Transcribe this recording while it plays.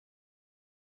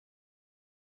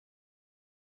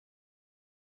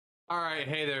All right,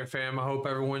 hey there, fam. I hope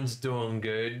everyone's doing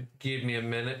good. Give me a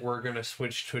minute. We're going to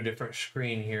switch to a different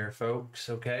screen here, folks,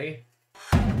 okay?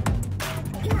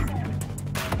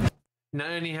 Now,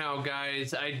 anyhow,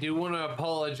 guys, I do want to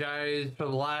apologize for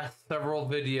the last several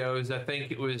videos. I think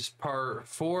it was part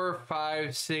 4,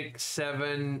 5, 6,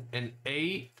 7, and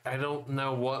 8. I don't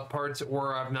know what parts it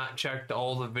were. I've not checked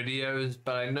all the videos,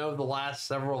 but I know the last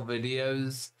several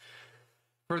videos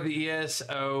for the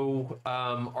ESO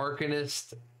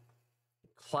Arcanist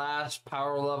class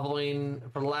power leveling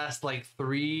for the last like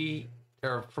 3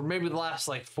 or for maybe the last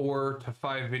like 4 to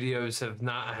 5 videos have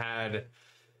not had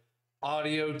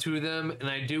audio to them, and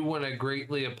I do want to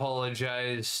greatly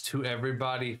apologize to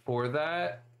everybody for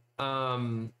that.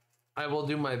 I will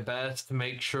do my best to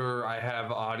make sure I have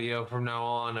audio from now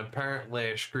on.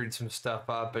 Apparently I screwed some stuff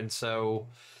up, and so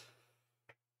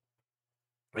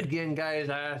again, guys,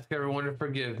 I ask everyone to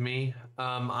forgive me.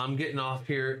 I'm getting off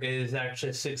here. It is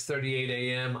actually 6:38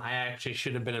 a.m. I actually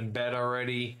should have been in bed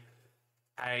already.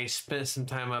 I spent some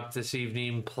time up this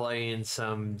evening playing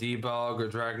some debug or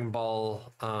Dragon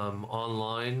Ball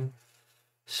online.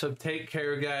 So take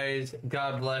care, guys.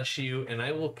 God bless you, and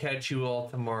I will catch you all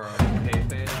tomorrow.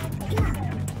 Okay,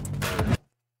 fam?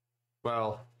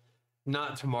 Well,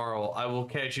 not tomorrow. I will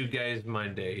catch you guys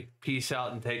Monday. Peace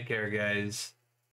out and take care, guys.